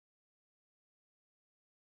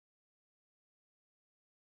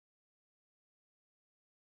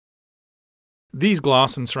These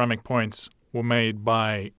glass and ceramic points were made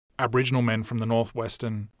by Aboriginal men from the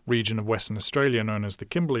northwestern region of Western Australia known as the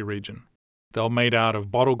Kimberley region. They were made out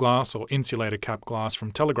of bottle glass or insulator cap glass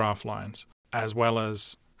from telegraph lines, as well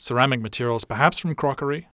as ceramic materials perhaps from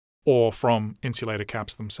crockery or from insulator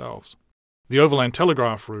caps themselves. The overland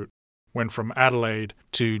telegraph route went from Adelaide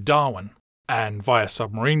to Darwin and via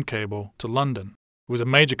submarine cable to London. It was a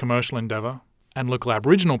major commercial endeavour, and local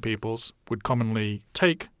Aboriginal peoples would commonly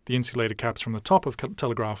take the insulator caps from the top of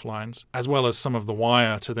telegraph lines, as well as some of the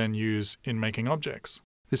wire to then use in making objects.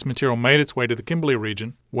 This material made its way to the Kimberley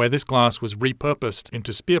region, where this glass was repurposed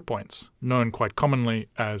into spear points, known quite commonly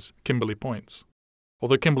as Kimberley points.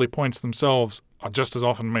 Although Kimberley points themselves are just as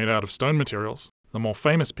often made out of stone materials, the more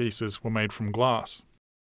famous pieces were made from glass.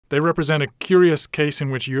 They represent a curious case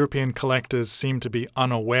in which European collectors seem to be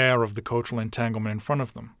unaware of the cultural entanglement in front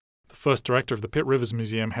of them. The first director of the Pitt Rivers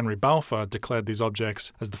Museum, Henry Balfour, declared these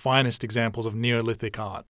objects as the finest examples of Neolithic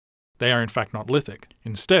art. They are in fact not lithic.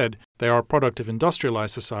 Instead, they are a product of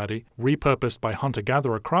industrialized society, repurposed by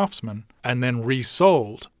hunter-gatherer craftsmen, and then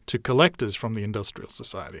resold to collectors from the industrial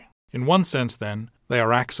society. In one sense, then, they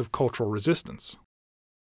are acts of cultural resistance.